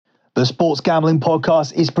The Sports Gambling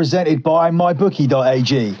Podcast is presented by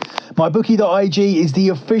MyBookie.ag. MyBookie.ag is the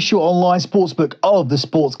official online sportsbook of the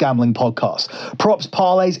Sports Gambling Podcast. Props,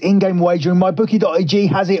 parlays, in-game wagering, MyBookie.ag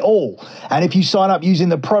has it all. And if you sign up using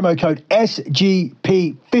the promo code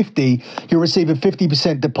SGP50, you'll receive a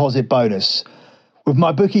 50% deposit bonus. With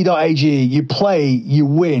MyBookie.ag, you play, you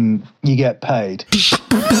win, you get paid.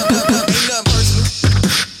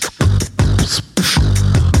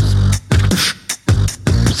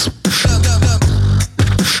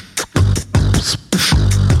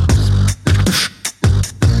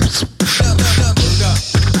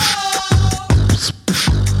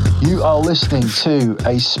 You are listening to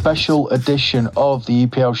a special edition of the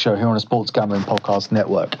EPL show here on the Sports Gambling Podcast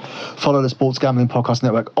Network. Follow the Sports Gambling Podcast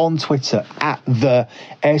Network on Twitter at the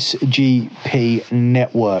SGP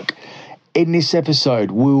Network. In this episode,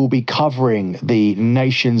 we will be covering the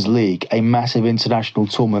Nations League, a massive international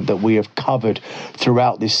tournament that we have covered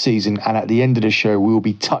throughout this season. And at the end of the show, we will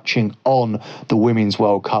be touching on the Women's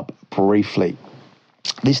World Cup briefly.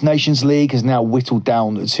 This Nations League has now whittled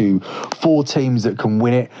down to 4 teams that can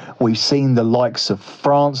win it. We've seen the likes of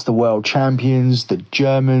France, the world champions, the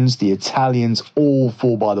Germans, the Italians, all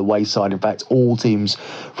fall by the wayside. In fact, all teams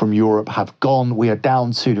from Europe have gone. We are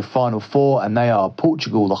down to the final 4, and they are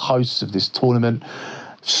Portugal, the hosts of this tournament,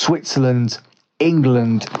 Switzerland,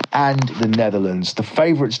 England and the Netherlands. The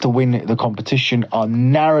favourites to win the competition are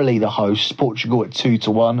narrowly the hosts, Portugal at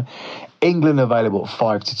 2-1, England available at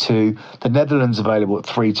 5-2, the Netherlands available at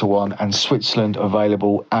 3-1, and Switzerland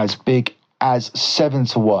available as big as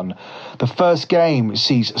 7-1. The first game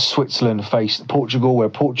sees Switzerland face Portugal, where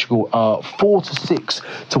Portugal are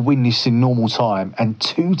 4-6 to win this in normal time and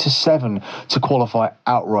 2-7 to qualify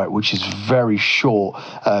outright, which is very short.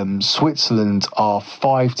 Switzerland are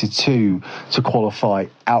 5-2 to qualify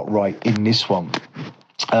outright in this one.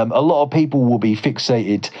 A lot of people will be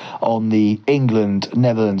fixated on the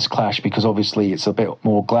England-Netherlands clash because obviously it's a bit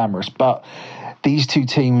more glamorous, but these two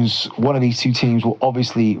teams, one of these two teams will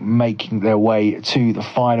obviously making their way to the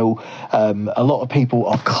final. A lot of people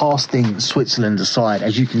are casting Switzerland aside.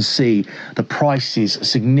 As you can see, the prices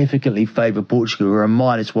significantly favour Portugal, who are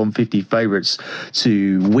minus 150 favourites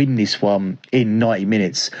to win this one in 90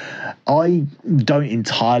 minutes. I don't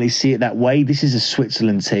entirely see it that way. This is a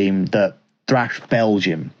Switzerland team that thrashed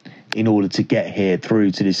Belgium in order to get here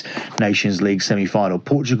through to this Nations League semi-final.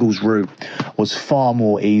 Portugal's route was far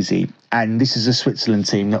more easy, and this is a Switzerland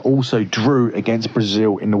team that also drew against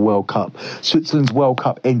Brazil in the World Cup. Switzerland's World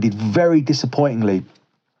Cup ended very disappointingly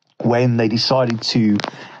when they decided to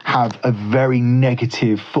have a very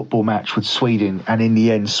negative football match with Sweden, and in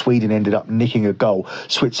the end Sweden ended up nicking a goal.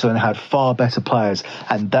 Switzerland had far better players,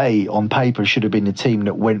 and they on paper should have been the team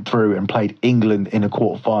that went through and played England in the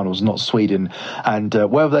quarterfinals, not Sweden. And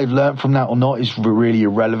whether they've learned from that or not is really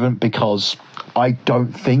irrelevant, because I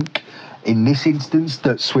don't think in this instance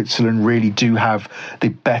that Switzerland really do have the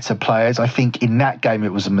better players. I think in that game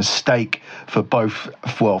it was a mistake for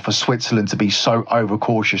for Switzerland to be so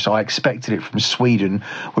overcautious. I expected it from Sweden,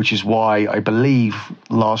 which is why I believe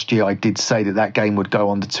last year I did say that game would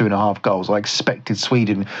go under 2.5 goals. I expected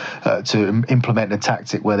Sweden to implement a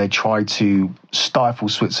tactic where they tried to stifle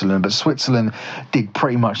Switzerland, but Switzerland did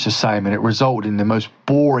pretty much the same, and it resulted in the most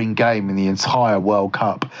boring game in the entire World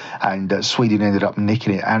Cup, and Sweden ended up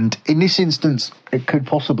nicking it. And in this instance, it could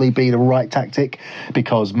possibly be the right tactic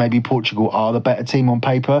because maybe Portugal are the better team on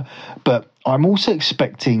paper, but I'm also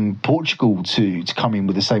expecting Portugal to come in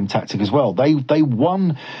with the same tactic as well. They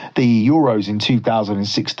won the Euros in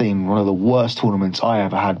 2016, one of the worst tournaments I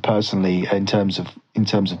ever had personally in terms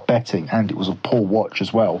of betting, and it was a poor watch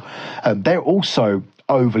as well. They're also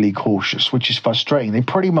overly cautious, which is frustrating. They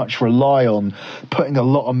pretty much rely on putting a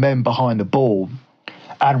lot of men behind the ball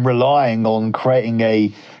and relying on creating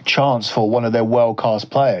a chance for one of their world-class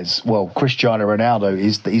players. Well, Cristiano Ronaldo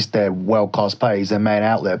is their world-class player, he's their main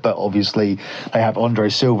outlet, but obviously they have Andre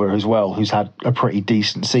Silva as well, who's had a pretty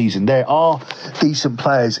decent season. There are decent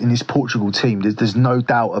players in this Portugal team, there's no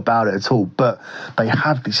doubt about it at all, but they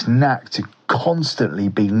have this knack to constantly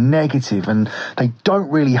be negative, and they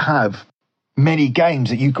don't really have many games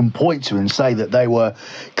that you can point to and say that they were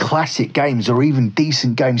classic games or even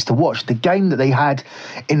decent games to watch. The game that they had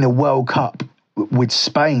in the World Cup with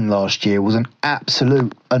Spain last year was an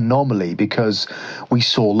absolute anomaly because we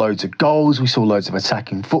saw loads of goals, we saw loads of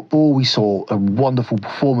attacking football, we saw a wonderful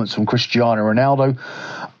performance from Cristiano Ronaldo.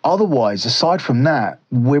 Otherwise, aside from that,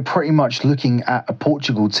 we're pretty much looking at a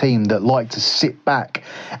Portugal team that like to sit back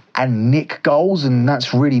and nick goals, and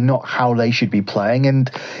that's really not how they should be playing. And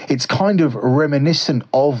it's kind of reminiscent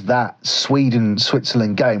of that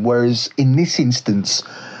Sweden-Switzerland game, whereas in this instance,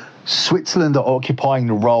 Switzerland are occupying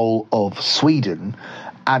the role of Sweden,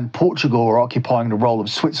 and Portugal are occupying the role of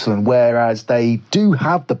Switzerland, whereas they do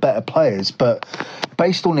have the better players, but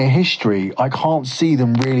based on their history, I can't see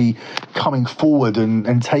them really coming forward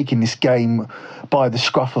and taking this game by the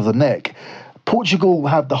scruff of the neck. Portugal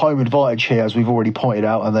have the home advantage here, as we've already pointed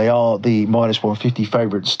out, and they are the minus 150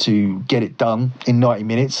 favourites to get it done in 90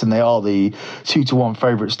 minutes, and they are the 2-1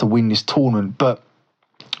 favourites to win this tournament. But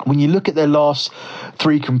when you look at their last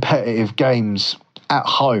 3 competitive games at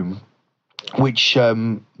home, which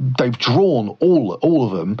they've drawn all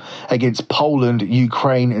of them against Poland,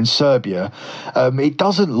 Ukraine and Serbia, it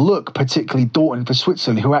doesn't look particularly daunting for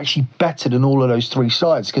Switzerland, who are actually better than all of those 3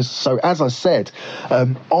 sides. So as I said,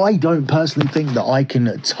 I don't personally think that I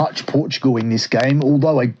can touch Portugal in this game,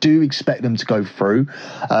 although I do expect them to go through.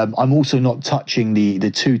 I'm also not touching the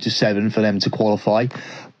 2-7 for them to qualify.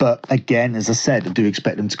 But again, as I said, I do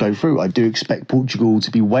expect them to go through. I do expect Portugal to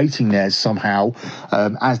be waiting there somehow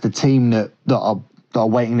as the team that are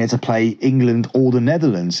waiting there to play England or the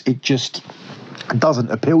Netherlands. It just doesn't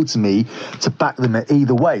appeal to me to back them at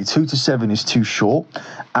either way. 2-7 is too short,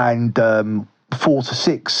 and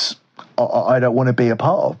 4-6 I don't want to be a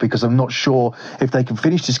part of, because I'm not sure if they can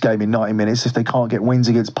finish this game in 90 minutes if they can't get wins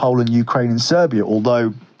against Poland, Ukraine and Serbia,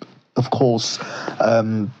 although, of course,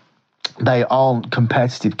 they aren't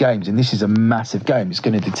competitive games, and this is a massive game. It's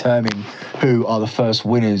going to determine who are the first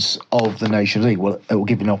winners of the Nations League. Well, it will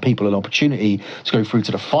give our people an opportunity to go through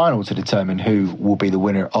to the final to determine who will be the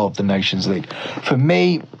winner of the Nations League. For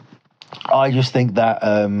me, I just think that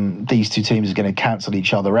these 2 teams are going to cancel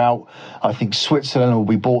each other out. I think Switzerland will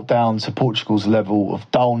be brought down to Portugal's level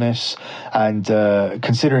of dullness, and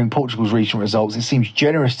considering Portugal's recent results, it seems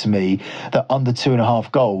generous to me that under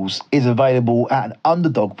 2.5 goals is available at an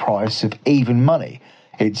underdog price of even money.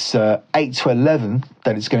 It's 8-11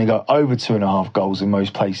 that it's going to go over 2.5 goals in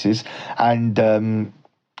most places, and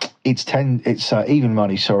it's even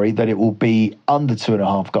money, that it will be under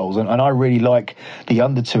 2.5 goals. And I really like the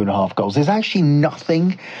under 2.5 goals. There's actually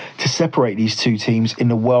nothing to separate these 2 teams in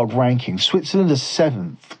the world rankings. Switzerland is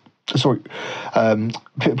 7th.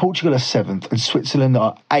 Portugal are 7th and Switzerland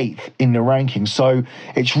are 8th in the rankings. So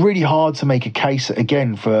it's really hard to make a case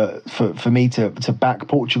again for me to back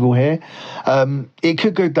Portugal here. It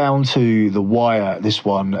could go down to the wire, this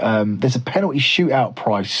one. There's a penalty shootout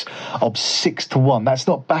price of 6-1. That's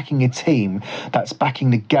not backing a team, that's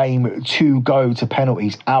backing the game to go to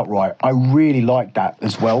penalties outright. I really like that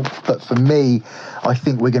as well. But for me, I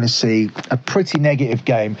think we're going to see a pretty negative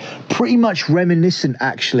game, pretty much reminiscent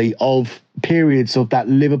actually of periods of that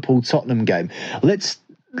Liverpool-Tottenham game. Let's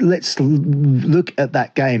look at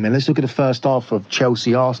that game, and let's look at the first half of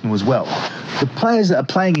Chelsea-Arsenal as well. The players that are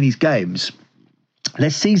playing in these games,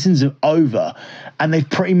 their seasons are over, and they've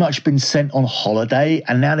pretty much been sent on holiday,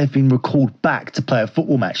 and now they've been recalled back to play a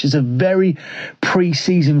football match. There's a very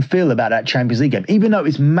pre-season feel about that Champions League game. Even though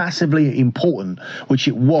it's massively important, which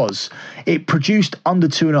it was, it produced under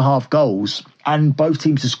 2.5 goals, and both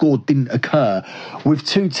teams that scored didn't occur, with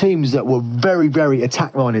 2 teams that were very, very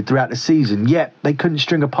attack-minded throughout the season, yet they couldn't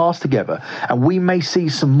string a pass together. And we may see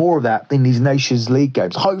some more of that in these Nations League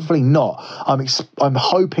games. Hopefully not. I'm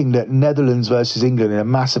hoping that Netherlands versus England in a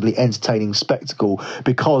massively entertaining spectacle,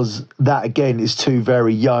 because that, again, is 2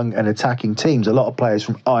 very young and attacking teams. A lot of players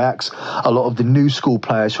from Ajax, a lot of the new school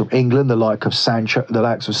players from England, the likes of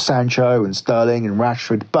Sancho and Sterling and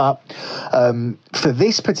Rashford. But for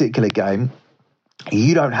this particular game,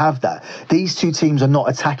 you don't have that. These 2 teams are not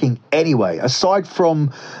attacking anyway. Aside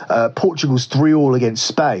from Portugal's 3-3 against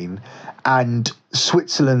Spain and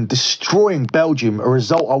Switzerland destroying Belgium, a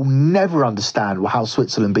result I'll never understand how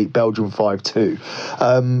Switzerland beat Belgium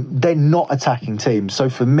 5-2. They're not attacking teams. So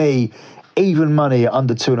for me, even money at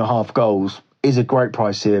under 2.5 goals is a great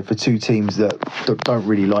price here for 2 teams that don't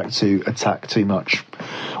really like to attack too much.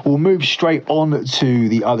 We'll move straight on to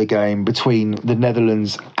the other game between the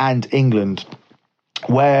Netherlands and England,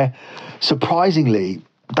 where, surprisingly,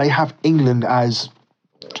 they have England as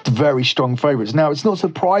very strong favourites. Now, it's not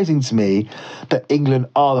surprising to me that England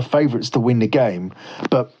are the favourites to win the game,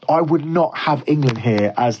 but I would not have England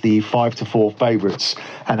here as the 5-4 favourites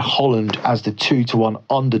and Holland as the 2-1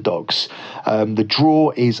 underdogs. The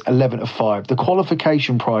draw is 11-5. The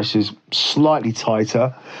qualification price is slightly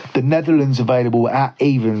tighter. The Netherlands available at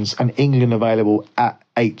evens and England available at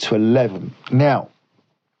 8-11. Now,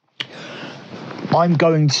 I'm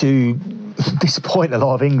going to disappoint a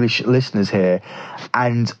lot of English listeners here,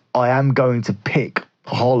 and I am going to pick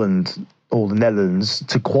Holland or the Netherlands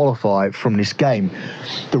to qualify from this game.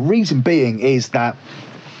 The reason being is that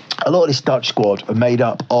a lot of this Dutch squad are made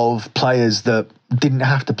up of players that didn't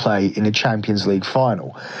have to play in the Champions League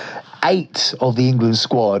final. 8 of the England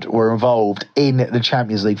squad were involved in the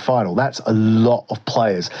Champions League final. That's a lot of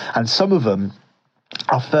players, and some of them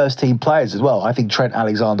are first team players as well. I think Trent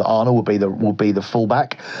Alexander-Arnold will be the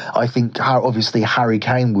fullback. I think obviously Harry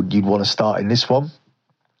Kane you'd want to start in this one.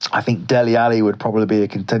 I think Dele Alli would probably be a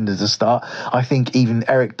contender to start. I think even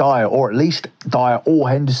Eric Dyer, or at least Dyer or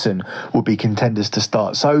Henderson, would be contenders to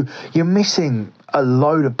start. So you're missing a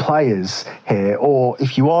load of players here, or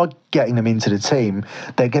if you are getting them into the team,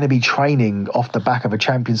 they're going to be training off the back of a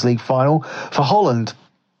Champions League final. For Holland,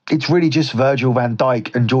 it's really just Virgil van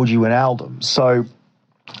Dijk and Georgie Wijnaldum. So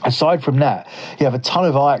aside from that, you have a ton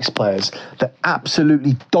of Ajax players that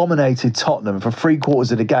absolutely dominated Tottenham for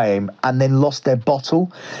 3/4 of the game and then lost their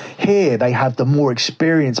bottle. Here, they have the more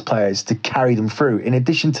experienced players to carry them through. In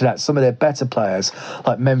addition to that, some of their better players,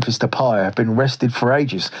 like Memphis Depay, have been rested for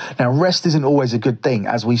ages. Now, rest isn't always a good thing.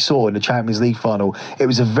 As we saw in the Champions League final, it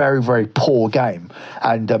was a very, very poor game.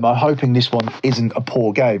 And I'm hoping this one isn't a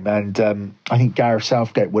poor game. And I think Gareth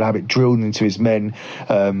Southgate will have it drilled into his men,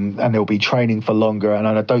 and they'll be training for longer. And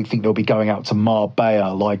I don't think they'll be going out to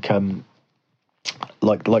Marbella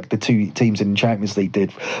like the two teams in the Champions League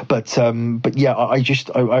did. But yeah,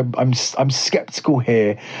 I'm sceptical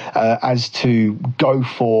here as to go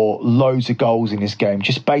for loads of goals in this game,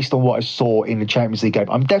 just based on what I saw in the Champions League game.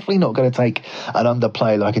 I'm definitely not going to take an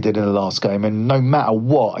underplay like I did in the last game, and no matter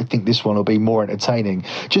what, I think this one will be more entertaining,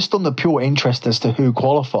 just on the pure interest as to who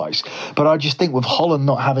qualifies. But I just think with Holland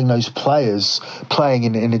not having those players playing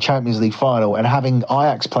in the Champions League final, and having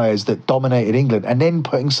Ajax players that dominated England, and then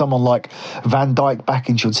putting someone like Van Dijk back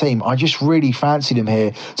into your team, I just really fancied him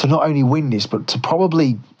here to not only win this, but to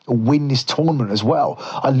probably win this tournament as well.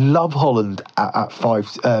 I love Holland at 5.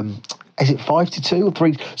 Is it 5-2 or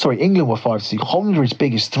 3? Sorry, England were 5-2. Holland are as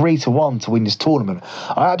big as 3-1 to win this tournament.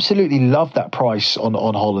 I absolutely love that price on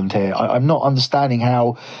Holland here. I'm not understanding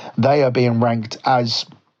how they are being ranked as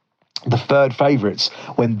the third favourites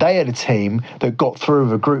when they are the team that got through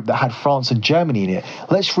with a group that had France and Germany in it.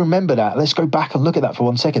 Let's remember that. Let's go back and look at that for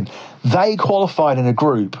 1 second. They qualified in a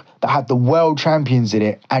group that had the world champions in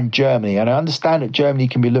it and Germany. And I understand that Germany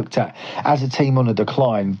can be looked at as a team on a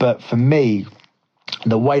decline, but for me,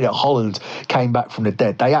 the way that Holland came back from the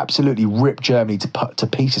dead, they absolutely ripped Germany to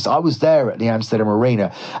pieces. I was there at the Amsterdam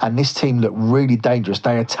Arena, and this team looked really dangerous.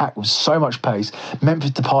 They attacked with so much pace.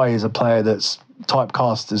 Memphis Depay is a player that's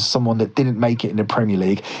typecast as someone that didn't make it in the Premier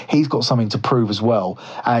League. He's got something to prove as well.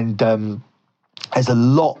 And there's a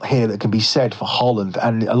lot here that can be said for Holland,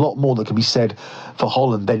 and a lot more that can be said for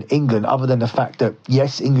Holland than England, other than the fact that,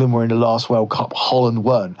 yes, England were in the last World Cup, Holland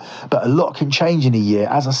weren't. But a lot can change in a year.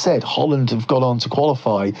 As I said, Holland have gone on to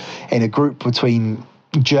qualify in a group between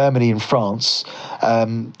Germany and France.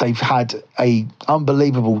 They've had a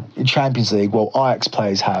unbelievable Champions League. Well, Ajax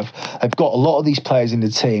players have. They've got a lot of these players in the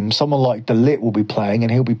team. Someone like De Ligt will be playing,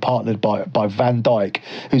 and he'll be partnered by Van Dijk,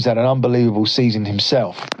 who's had an unbelievable season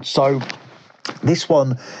himself. So this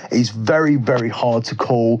one is very, very hard to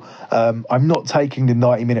call. I'm not taking the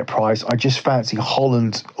 90-minute price. I just fancy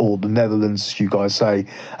Holland, or the Netherlands, as you guys say,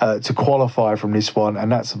 to qualify from this one,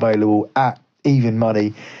 and that's available at even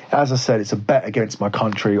money. As I said, it's a bet against my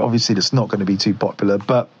country. Obviously, that's not going to be too popular,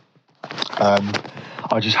 but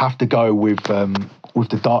I just have to go with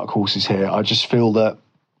the dark horses here. I just feel that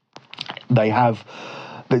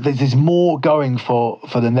there's more going for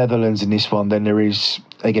the Netherlands in this one than there is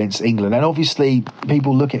against England. And obviously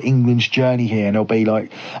people look at England's journey here, and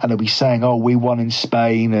they'll be saying, oh, we won in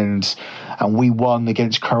Spain and we won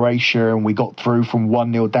against Croatia and we got through from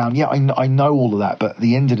 1-0 down. Yeah, I know all of that, but at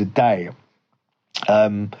the end of the day,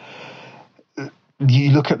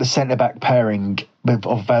 you look at the centre-back pairing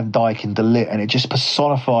of Van Dijk and De Ligt, and it just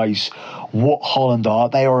personifies what Holland are.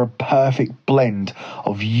 They are a perfect blend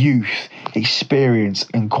of youth, experience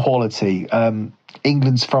and quality.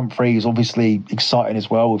 England's front three is obviously exciting as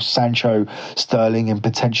well, with Sancho, Sterling and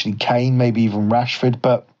potentially Kane, maybe even Rashford.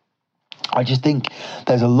 But I just think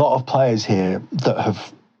there's a lot of players here that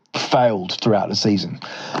have failed throughout the season.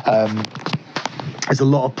 There's a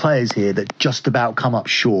lot of players here that just about come up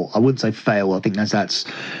short. I wouldn't say fail. I think that's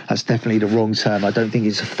definitely the wrong term. I don't think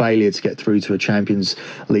it's a failure to get through to a Champions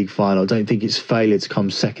League final. I don't think it's failure to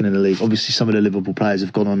come second in the league. Obviously, some of the Liverpool players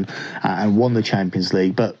have gone on and won the Champions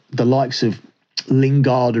League, but the likes of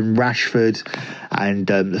Lingard and Rashford and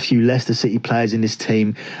a few Leicester City players in this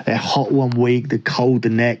team, they're hot one week, they're cold the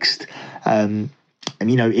next. And,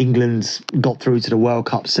 England got through to the World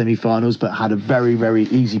Cup semi-finals, but had a very, very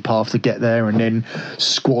easy path to get there, and then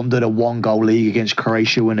squandered a one-goal lead against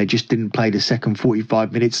Croatia when they just didn't play the second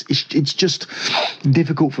 45 minutes. It's just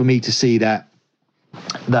difficult for me to see that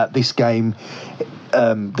this game,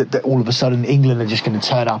 that all of a sudden England are just going to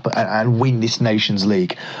turn up and win this Nations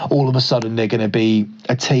League. All of a sudden they're going to be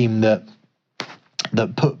a team that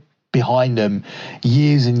put behind them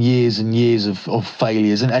years and years and years of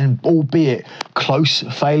failures, and albeit close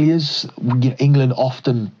failures. England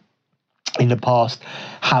often in the past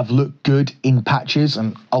have looked good in patches,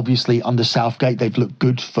 and obviously under Southgate they've looked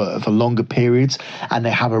good for longer periods, and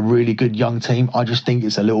they have a really good young team. I just think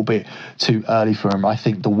it's a little bit too early for them. I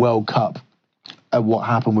think the World Cup and what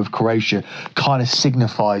happened with Croatia kind of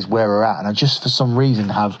signifies where we're at, and I just for some reason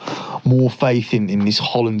have more faith in this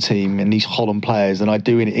Holland team and these Holland players than I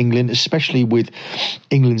do in England, especially with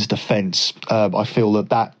England's defence. I feel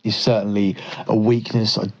that is certainly a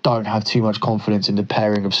weakness. I don't have too much confidence in the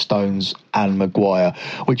pairing of Stones and Maguire,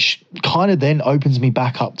 which kind of then opens me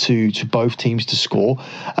back up to both teams to score,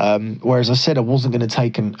 whereas I said I wasn't going to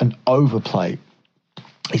take an overplay.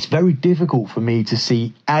 It's very difficult for me to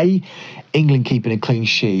see A, England keeping a clean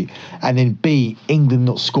sheet, and then B, England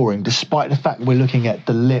not scoring, despite the fact we're looking at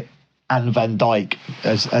De Ligt and Van Dijk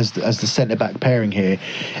as the centre-back pairing here.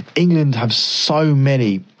 England have so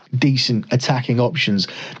many decent attacking options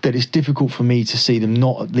that it's difficult for me to see them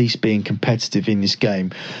not at least being competitive in this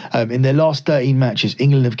game. In their last 13 matches,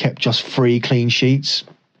 England have kept just 3 clean sheets.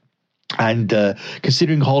 And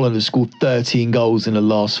considering Holland has scored 13 goals in the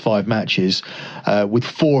last 5 matches, with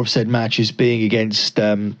 4 of said matches being against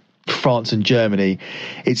France and Germany,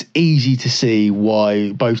 it's easy to see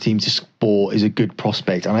why both teams to score is a good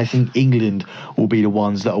prospect. And I think England will be the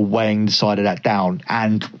ones that are weighing the side of that down.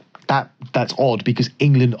 And that's odd, because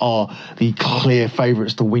England are the clear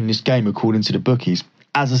favourites to win this game according to the bookies.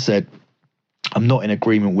 As I said, I'm not in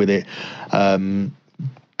agreement with it.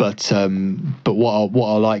 But what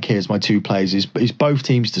I like here is my 2 plays is both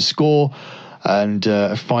teams to score, and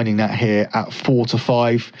finding that here at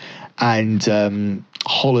 4-5, and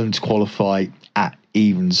Holland to qualify at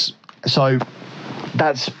evens. So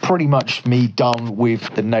that's pretty much me done with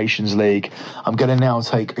the Nations League. I'm going to now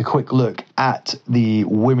take a quick look at the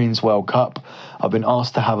Women's World Cup. I've been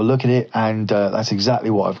asked to have a look at it, and that's exactly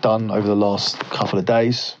what I've done over the last couple of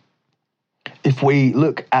days. If we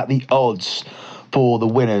look at the odds for the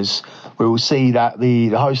winners, we will see that the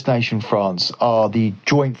host nation France are the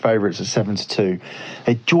joint favourites at 7-2.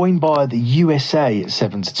 They're joined by the USA at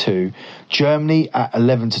 7-2, Germany at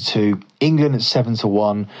 11-2, England at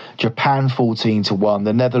 7-1, Japan 14-1,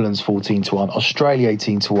 the Netherlands 14-1, Australia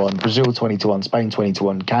 18-1, Brazil 20-1, Spain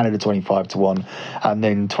 20-1, Canada 25-1, and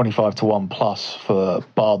then 25-1 plus for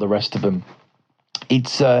bar the rest of them.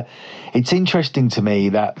 It's interesting to me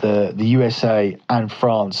that the USA and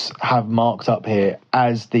France have marked up here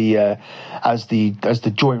as the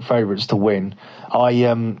joint favourites to win. I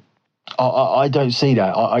don't see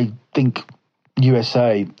that. I think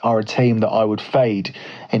USA are a team that I would fade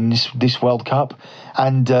in this World Cup,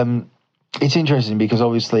 and it's interesting because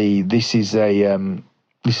obviously this is a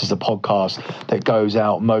podcast that goes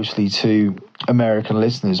out mostly to American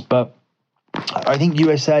listeners, but I think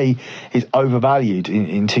USA is overvalued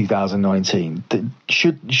in 2019.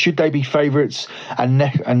 Should they be favourites and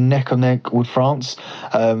neck on neck with France?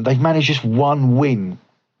 They've managed just 1 win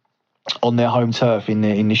on their home turf in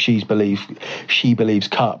the She Believes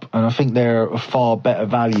Cup, and I think there are far better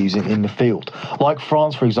values in the field. Like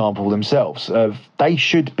France, for example, themselves, they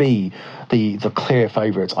should be the clear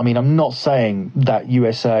favourites. I mean, I'm not saying that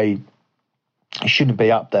USA shouldn't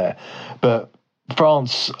be up there, but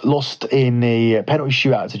France lost in the penalty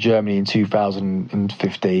shootout to Germany in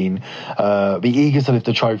 2015. Be eager to lift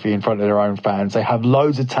the trophy in front of their own fans. They have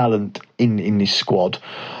loads of talent in this squad.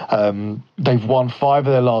 They've won 5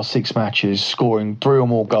 of their last 6 matches, scoring 3 or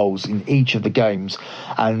more goals in each of the games,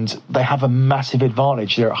 and they have a massive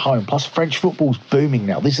advantage. They're at home. Plus, French football's booming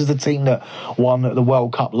now. This is the team that won the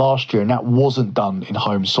World Cup last year, and that wasn't done in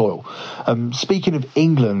home soil. Speaking of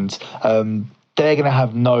England, they're going to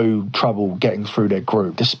have no trouble getting through their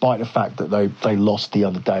group, despite the fact that they lost the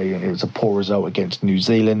other day and it was a poor result against New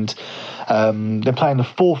Zealand. They're playing the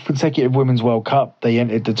 4th consecutive Women's World Cup. They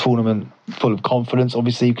entered the tournament full of confidence,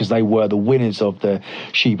 obviously, because they were the winners of the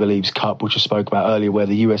She Believes Cup, which I spoke about earlier, where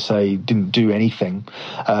the USA didn't do anything.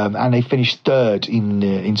 And they finished 3rd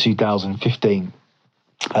in 2015.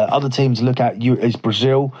 Other teams to look at is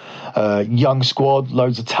Brazil, young squad,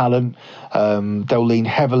 loads of talent. They'll lean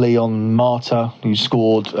heavily on Marta, who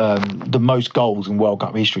scored the most goals in World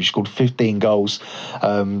Cup history. She scored 15 goals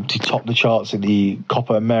to top the charts in the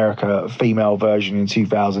Copa America female version in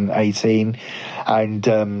 2018,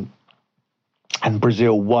 and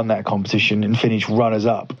Brazil won that competition and finished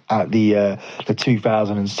runners-up at the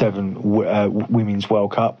 2007 Women's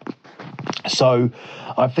World Cup. So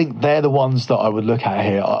I think they're the ones that I would look at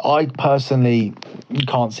here. I personally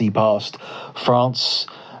can't see past France.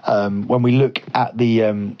 When we look at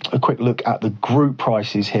a quick look at the group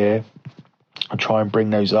prices here, I'll try and bring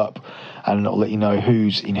those up and I'll let you know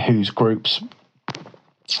who's in whose groups.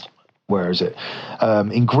 Where is it?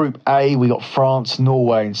 In Group A, we got France,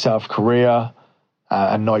 Norway and South Korea.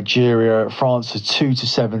 And Nigeria. France is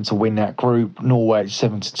 2-7 to win that group. Norway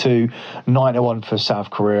 7-2, 9-1 for South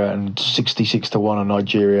Korea, and 66-1 on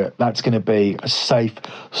Nigeria. That's going to be a safe,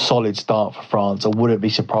 solid start for France. I wouldn't be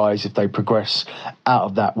surprised if they progress out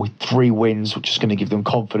of that with 3 wins, which is going to give them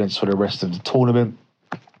confidence for the rest of the tournament.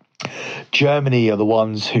 Germany are the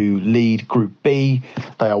ones who lead Group B.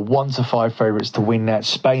 They are 1-5 favourites to win that.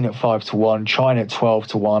 Spain at 5-1, China at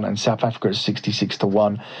 12-1, and South Africa at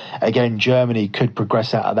 66-1. Again, Germany could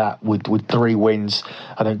progress out of that with 3 wins.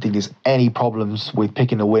 I don't think there's any problems with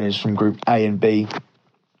picking the winners from Group A and B.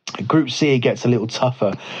 Group C gets a little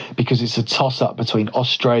tougher because it's a toss-up between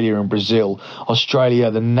Australia and Brazil.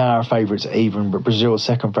 Australia, the narrow favourites are even, but Brazil,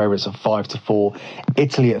 second favourites are 5-4.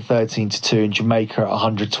 Italy at 13-2 and Jamaica at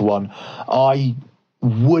 100-1. I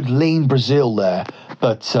would lean Brazil there,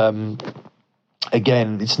 but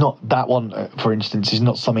again, it's not that one, for instance, is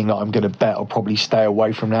not something that I'm going to bet. I'll probably stay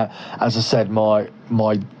away from that. As I said, my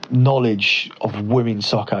knowledge of women's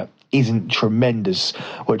soccer isn't tremendous,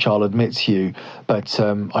 which I'll admit to you, but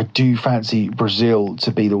I do fancy Brazil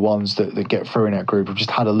to be the ones that get through in that group. I've just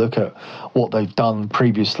had a look at what they've done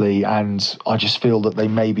previously, and I just feel that they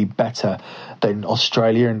may be better than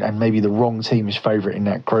Australia, and maybe the wrong team is favourite in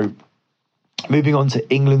that group. Moving on to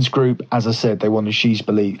England's group, as I said, they won the She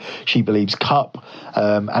Believes Cup,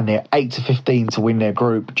 and they're 8-15 to win their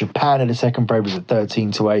group. Japan are the second favourites at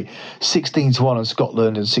 13-8, 16-1 on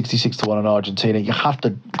Scotland and 66-1 on Argentina. You have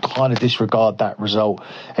to kind of disregard that result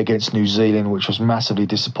against New Zealand, which was massively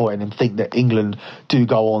disappointing, and think that England do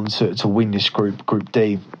go on to win this group, Group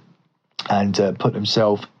D, and put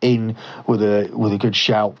themselves in with a good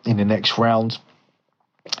shout in the next round.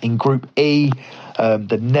 In Group E,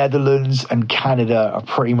 the Netherlands and Canada are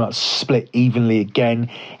pretty much split evenly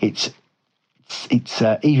again. It's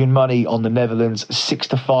even money on the Netherlands,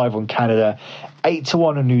 6-5 on Canada,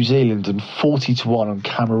 8-1 on New Zealand, and 40-1 on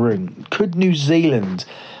Cameroon. Could New Zealand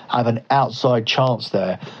have an outside chance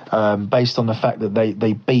there, based on the fact that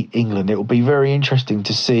they beat England? It will be very interesting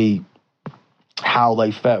to see how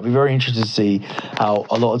they fare. It'll be very interesting to see how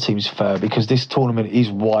a lot of teams fare, because this tournament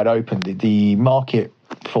is wide open. The market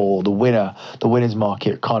for the winners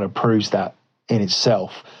market kind of proves that in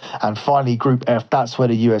itself. And finally, Group F, that's where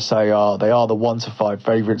the USA are. They are the 1-5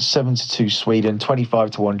 favourites, 7-2 Sweden,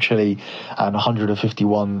 25-1 Chile, and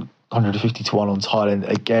 150-1 on Thailand.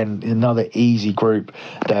 Again, another easy group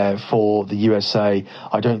there for the USA.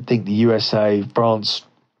 I don't think the USA, France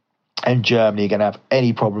and Germany are going to have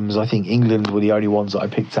any problems. I think England were the only ones that I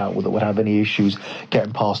picked out that would have any issues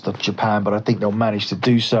getting past Japan, but I think they'll manage to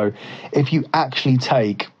do so. If you actually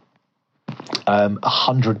take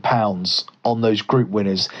 £100 on those group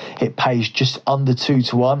winners, it pays just under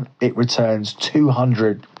 2-1. It returns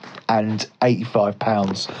 £285, and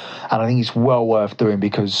I think it's well worth doing,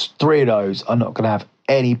 because 3 of those are not going to have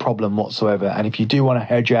any problem whatsoever. And if you do want to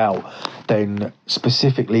hedge out, then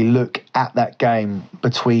specifically look at that game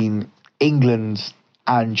between England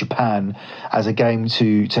and Japan as a game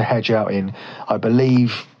to hedge out in. I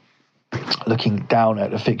believe, looking down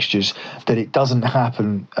at the fixtures, that it doesn't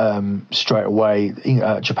happen straight away.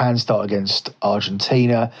 Japan start against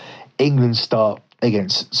Argentina, England start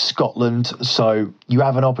against Scotland, so you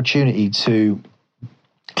have an opportunity to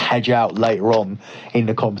hedge out later on in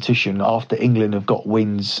the competition after England have got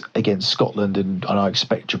wins against Scotland, and I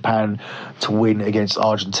expect Japan to win against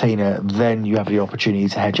Argentina. Then you have the opportunity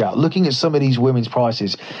to hedge out. Looking at some of these women's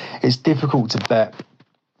prices, it's difficult to bet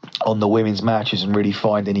on the women's matches and really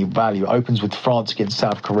find any value. It opens with France against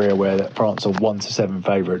South Korea, where France are 1-7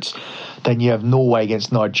 favourites. Then you have Norway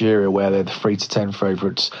against Nigeria, where they're the 3-10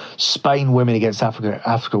 favourites. Spain women against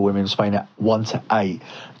Africa women, Spain at 1-8.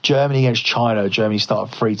 Germany against China, Germany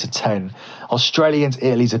start at 3-10. Australia against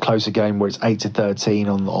Italy is a closer game where it's 8-13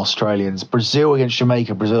 on the Australians. Brazil against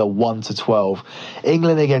Jamaica, Brazil at 1-12.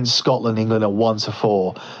 England against Scotland, England at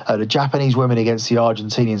 1-4. The Japanese women against the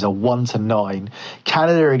Argentinians are 1-9.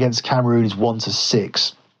 Canada against Cameroon is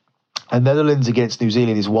 1-6. And Netherlands against New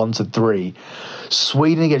Zealand is 1-3.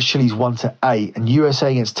 Sweden against Chile is 1-8. And USA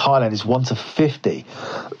against Thailand is 1-50.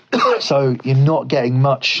 So you're not getting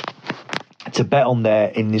much to bet on there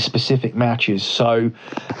in the specific matches. So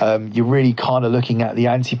you're really kind of looking at the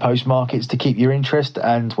anti-post markets to keep your interest.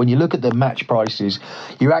 And when you look at the match prices,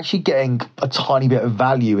 you're actually getting a tiny bit of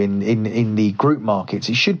value in the group markets.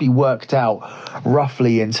 It should be worked out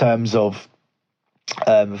roughly in terms of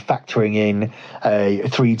factoring in a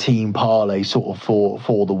 3-team parlay sort of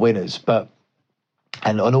for the winners. But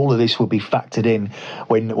and all of this will be factored in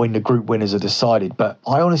when the group winners are decided. But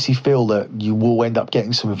I honestly feel that you will end up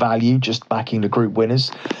getting some value just backing the group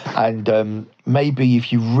winners. And maybe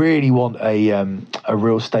if you really want a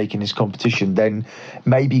real stake in this competition, then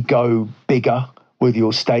maybe go bigger with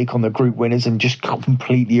your stake on the group winners and just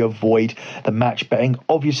completely avoid the match betting.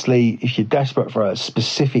 Obviously, if you're desperate for a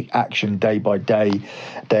specific action day by day,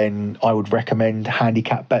 then I would recommend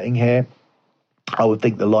handicap betting here. I would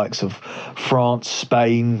think the likes of France,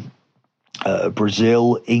 Spain,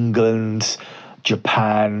 Brazil, England,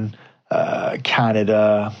 Japan,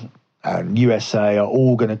 Canada, and USA are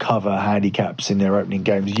all going to cover handicaps in their opening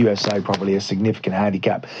games. USA probably a significant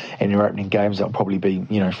handicap in their opening games. That'll probably be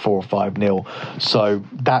 4 or 5-0. So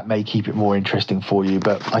that may keep it more interesting for you.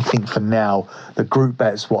 But I think for now, the group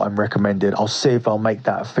bet's what I'm recommended. I'll see if I'll make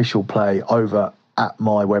that official play over at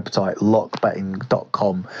my website,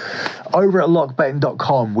 lockbetting.com. Over at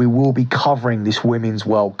lockbetting.com, we will be covering this Women's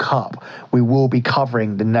World Cup. We will be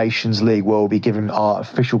covering the Nations League, where we'll be giving our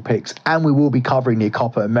official picks, and we will be covering the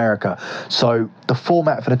Copa America. So the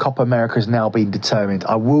format for the Copa America has now been determined.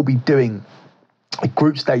 I will be doing a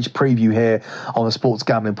group stage preview here on the Sports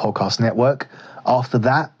Gambling Podcast Network. After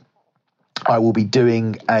that, I will be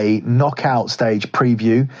doing a knockout stage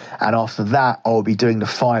preview, and after that, I'll be doing the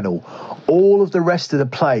final. All of the rest of the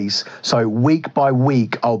plays, so week by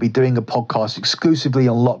week, I'll be doing a podcast exclusively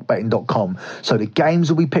on lockbetting.com. So the games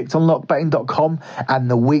will be picked on lockbetting.com, and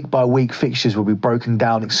the week by week fixtures will be broken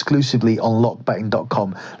down exclusively on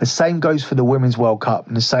lockbetting.com. The same goes for the Women's World Cup,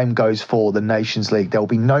 and the same goes for the Nations League. There will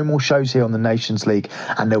be no more shows here on the Nations League,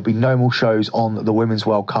 and there will be no more shows on the Women's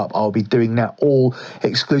World Cup. I'll be doing that all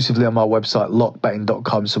exclusively on my website,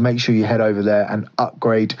 lockbetting.com. So make sure you head over there and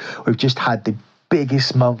upgrade. We've just had the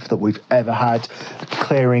biggest month that we've ever had,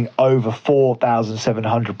 clearing over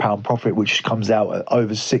 £4,700 profit, which comes out at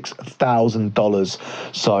over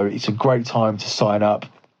 $6,000. So it's a great time to sign up.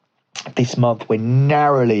 This month we're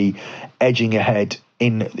narrowly edging ahead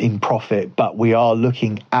in profit, but we are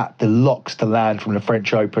looking at the locks to land from the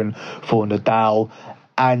French Open for Nadal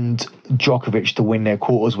and Djokovic to win their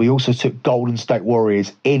quarters. We also took Golden State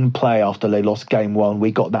Warriors in play after they lost game one.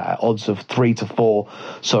 We got that at odds of 3-4.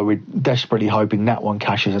 So we're desperately hoping that one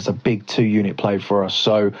cashes. That's a big 2-unit play for us.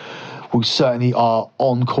 So we certainly are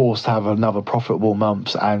on course to have another profitable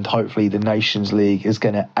month, and hopefully the Nations League is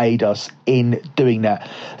going to aid us in doing that.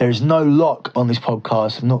 There is no lock on this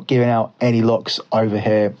podcast. I'm not giving out any locks over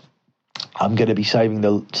here. I'm going to be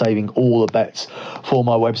saving all the bets for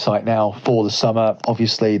my website now for the summer.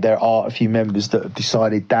 Obviously, there are a few members that have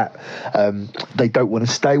decided that they don't want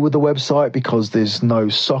to stay with the website because there's no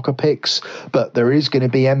soccer picks, but there is going to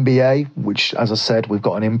be NBA, which, as I said, we've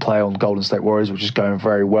got an in-play on Golden State Warriors, which is going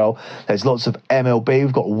very well. There's lots of MLB.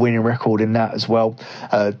 We've got a winning record in that as well.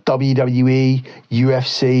 WWE,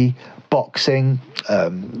 UFC, boxing,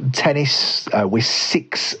 tennis. We're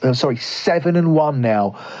 7-1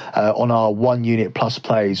 now on our 1-unit plus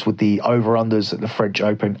plays with the over-unders at the French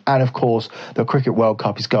Open. And of course, the Cricket World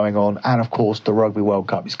Cup is going on. And of course, the Rugby World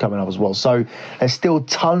Cup is coming up as well. So there's still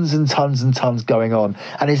tons and tons and tons going on.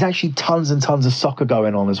 And there's actually tons and tons of soccer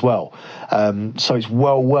going on as well. So it's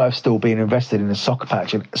well worth still being invested in a soccer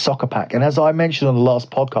pack. And as I mentioned on the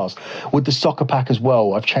last podcast, with the soccer pack as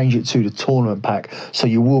well, I've changed it to the tournament pack. So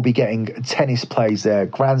you will be getting running tennis plays there,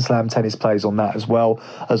 Grand Slam tennis plays on that as well,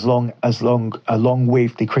 along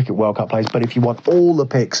with the Cricket World Cup plays. But if you want all the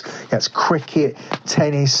picks, that's cricket,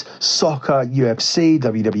 tennis, soccer, UFC,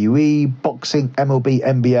 WWE, boxing, MLB,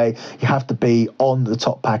 NBA, you have to be on the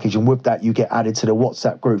top package. And with that, you get added to the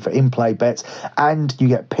WhatsApp group for in-play bets, and you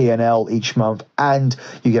get P&L each month, and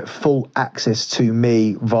you get full access to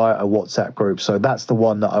me via a WhatsApp group. So that's the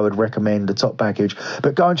one that I would recommend, the top package.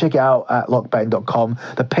 But go and check it out at lockbetting.com.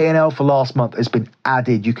 The P&L for last month has been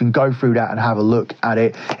added. You can go through that and have a look at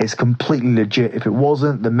it. It's completely legit. If it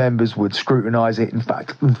wasn't, the members would scrutinize it. In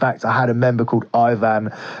fact, I had a member called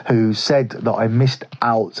Ivan who said that I missed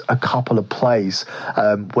out a couple of plays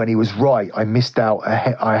when he was right. I missed out.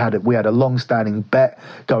 We had a long-standing bet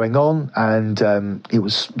going on, and it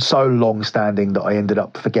was so long-standing that I ended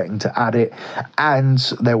up forgetting to add it. And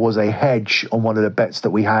there was a hedge on one of the bets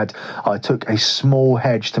that we had. I took a small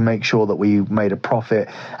hedge to make sure that we made a profit,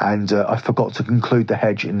 and I forgot to include the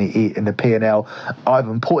hedge in the P&L.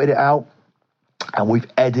 Ivan pointed it out, and we've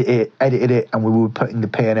edited it, and we were putting the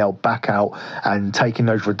P&L back out and taking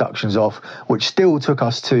those reductions off, which still took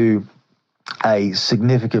us to a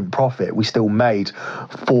significant profit. We still made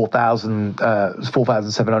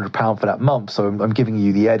 £4,700 for that month. So I'm giving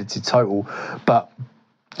you the edited total, but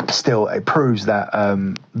still it proves that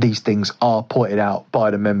these things are pointed out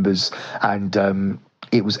by the members, and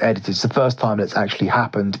it was edited. It's the first time that's actually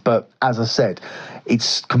happened, but as I said,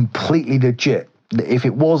 it's completely legit. If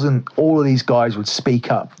it wasn't, all of these guys would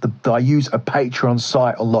speak up. I use a Patreon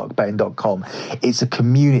site on lockbetting.com. It's a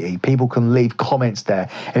community. People can leave comments there.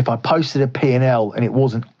 If I posted a P&L and it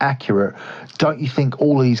wasn't accurate, don't you think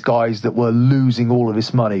all of these guys that were losing all of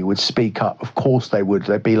this money would speak up? Of course they would.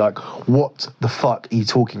 They'd be like, what the fuck are you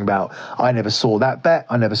talking about? I never saw that bet.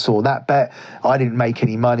 I never saw that bet. I didn't make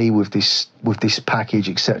any money with this package,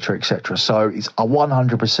 etc., etc. So it's a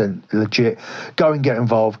 100% legit. Go and get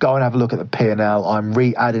involved. Go and have a look at the P&L. I'm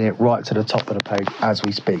re-adding it right to the top of the page as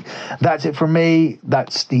we speak. That's it from me.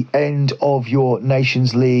 That's the end of your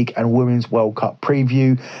Nations League and Women's World Cup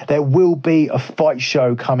preview. There will be a fight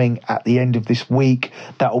show coming at the end of this week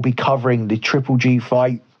that will be covering the Triple G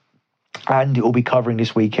fight, and it will be covering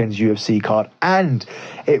this weekend's UFC card, and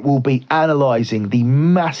it will be analysing the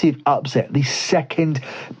massive upset, the second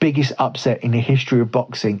biggest upset in the history of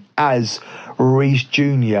boxing, as Ruiz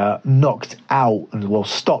Jr.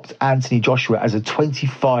 stopped Anthony Joshua as a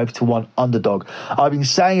 25-1 underdog. I've been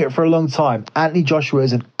saying it for a long time. Anthony Joshua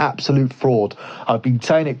is an absolute fraud. I've been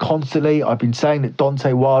saying it constantly. I've been saying that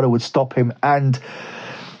Deontay Wilder would stop him, and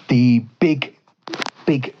the big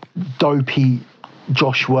dopey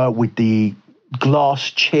Joshua with the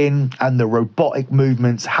glass chin and the robotic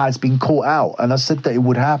movements has been caught out, and I said that it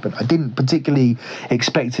would happen. I didn't particularly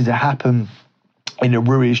expect it to happen in the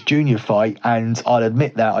Ruiz Jr. fight, and I'll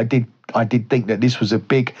admit that I did think that this was a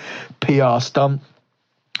big PR stunt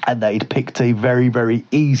and they'd picked a very, very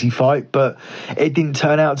easy fight, but it didn't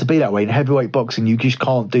turn out to be that way. In heavyweight boxing, you just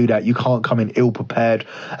can't do that. You can't come in ill-prepared.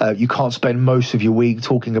 You can't spend most of your week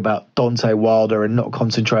talking about Deontay Wilder and not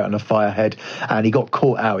concentrate on the fight ahead. And he got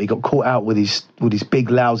caught out. He got caught out with his big,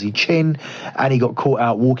 lousy chin, and he got caught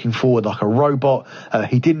out walking forward like a robot.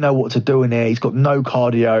 He didn't know what to do in there. He's got no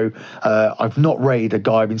cardio. I've not rated a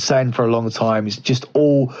guy. I've been saying for a long time, it's just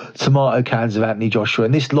all tomato cans of Anthony Joshua,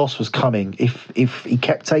 and this loss was coming. If he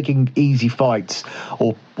kept taking easy fights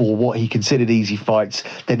or what he considered easy fights,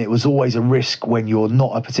 then it was always a risk when you're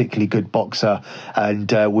not a particularly good boxer.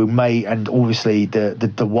 And obviously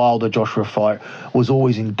the Wilder Joshua fight was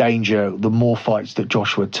always in danger the more fights that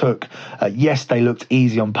Joshua took. Yes, they looked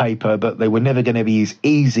easy on paper, but they were never going to be as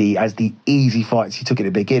easy as the easy fights he took at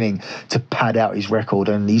the beginning to pad out his record.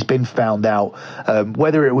 And he's been found out,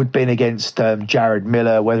 whether it would have been against Jared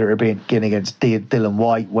Miller, whether it had been against Dylan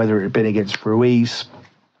White, whether it had been against Ruiz.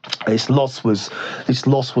 This loss was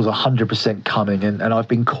 100% coming, and I've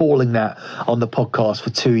been calling that on the podcast for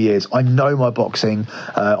 2 years. I know my boxing.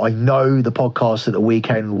 I know the podcast at the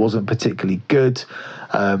weekend wasn't particularly good.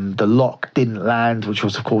 The lock didn't land, which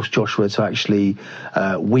was, of course, Joshua to actually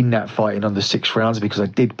win that fight in under 6 rounds, because I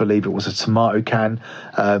did believe it was a tomato can.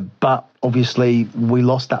 But obviously, we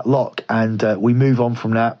lost that lock, and we move on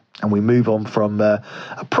from that, and we move on from a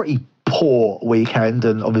pretty poor weekend,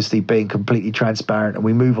 and obviously being completely transparent, and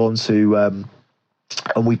we move on to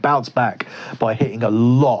and we bounce back by hitting a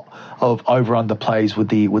lot of over-under plays with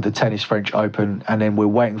the Tennis French Open, and then we're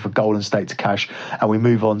waiting for Golden State to cash, and we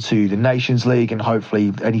move on to the Nations League, and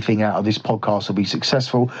hopefully anything out of this podcast will be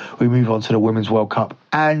successful. We move on to the Women's World Cup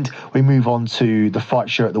and we move on to the fight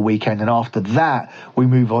show at the weekend, and after that we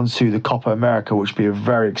move on to the Copa America, which will be a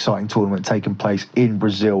very exciting tournament taking place in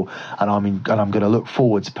Brazil, and I'm going to look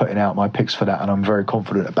forward to putting out my picks for that, and I'm very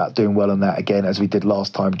confident about doing well on that again, as we did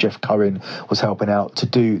last time. Jeff Cohen was helping out to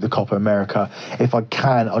do the Copa America. If I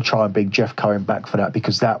can, I'll try and bring Jeff Cohen back for that,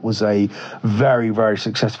 because that was a very, very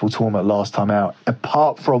successful tournament last time out.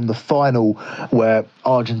 Apart from the final where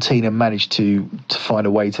Argentina managed to find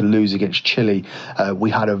a way to lose against Chile, we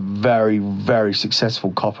had a very, very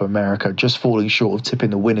successful Copa America, just falling short of tipping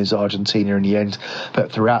the winners, Argentina, in the end.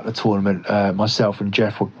 But throughout the tournament, myself and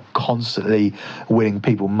Jeff were constantly winning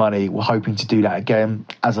people money. We're hoping to do that again.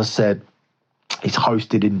 As I said, it's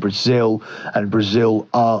hosted in Brazil, and Brazil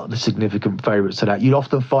are the significant favourites to that. You'd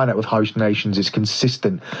often find out with host nations, it's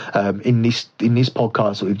consistent. In this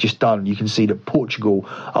podcast that we've just done, you can see that Portugal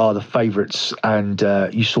are the favourites, and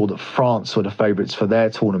you saw that France were the favourites for their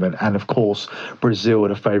tournament, and of course Brazil are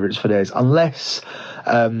the favourites for theirs, unless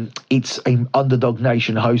it's an underdog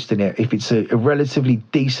nation hosting it. If it's a relatively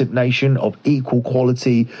decent nation of equal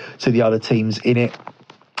quality to the other teams in it,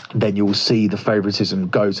 then you'll see the favouritism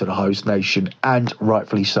go to the host nation, and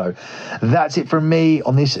rightfully so. That's it from me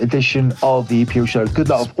on this edition of the EPL Show. Good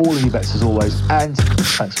luck with all of your bets as always, and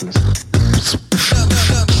thanks for listening.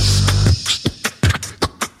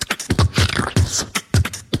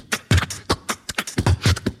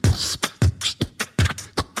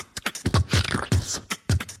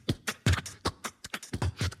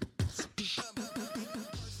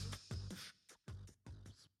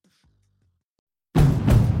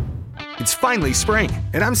 It's finally spring,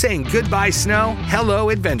 and I'm saying goodbye snow,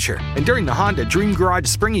 hello adventure. And during the Honda Dream Garage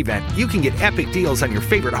Spring Event, you can get epic deals on your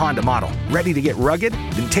favorite Honda model. Ready to get rugged?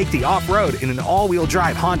 Then take the off-road in an all-wheel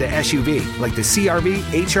drive Honda SUV, like the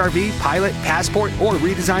CR-V, HR-V, Pilot, Passport, or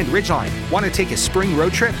redesigned Ridgeline. Want to take a spring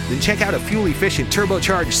road trip? Then check out a fuel-efficient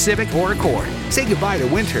turbocharged Civic or Accord. Say goodbye to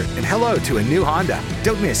winter and hello to a new Honda.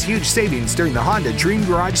 Don't miss huge savings during the Honda Dream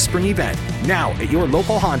Garage Spring Event, now at your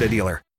local Honda dealer.